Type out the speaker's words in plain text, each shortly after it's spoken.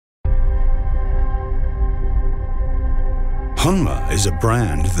Honma is a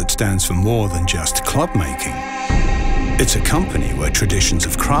brand that stands for more than just club making. It's a company where traditions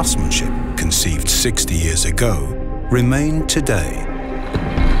of craftsmanship, conceived 60 years ago, remain today.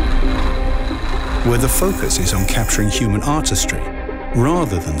 Where the focus is on capturing human artistry,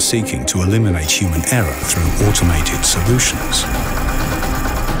 rather than seeking to eliminate human error through automated solutions.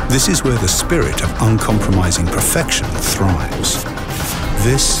 This is where the spirit of uncompromising perfection thrives.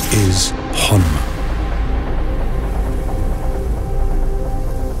 This is Honma.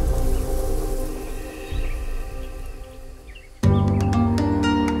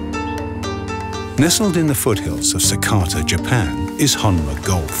 Nestled in the foothills of Sakata, Japan, is Honma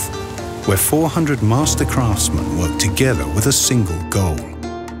Golf, where 400 master craftsmen work together with a single goal: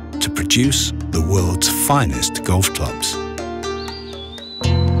 to produce the world's finest golf clubs.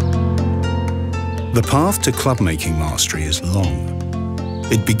 The path to club-making mastery is long.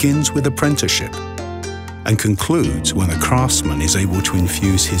 It begins with apprenticeship and concludes when a craftsman is able to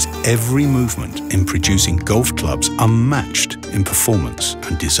infuse his every movement in producing golf clubs unmatched in performance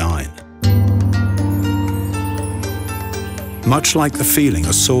and design. Much like the feeling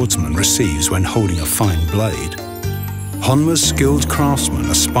a swordsman receives when holding a fine blade, Honma's skilled craftsmen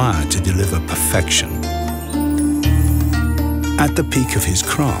aspire to deliver perfection. At the peak of his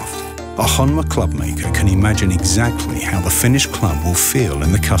craft, a Honma club maker can imagine exactly how the finished club will feel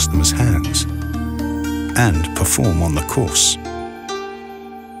in the customer's hands and perform on the course.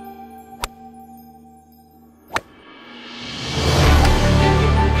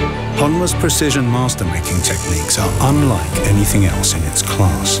 Honma's precision master-making techniques are unlike anything else in its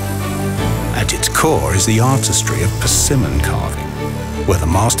class. At its core is the artistry of persimmon carving, where the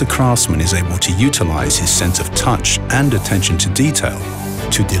master craftsman is able to utilize his sense of touch and attention to detail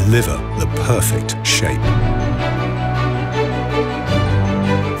to deliver the perfect shape.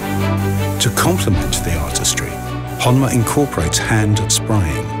 To complement the artistry, Honma incorporates hand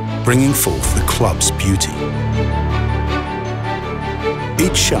spraying, bringing forth the club's beauty.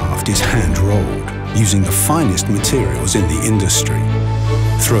 Each shaft is hand-rolled, using the finest materials in the industry.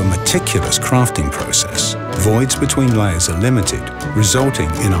 Through a meticulous crafting process, voids between layers are limited, resulting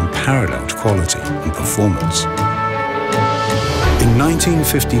in unparalleled quality and performance. In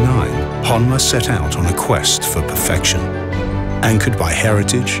 1959, Honma set out on a quest for perfection. Anchored by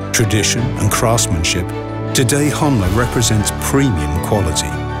heritage, tradition, and craftsmanship, today Honma represents premium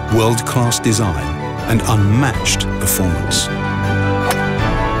quality, world-class design, and unmatched performance.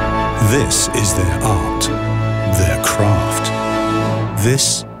 This is their art, their craft.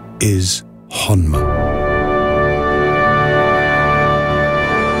 This is Honma.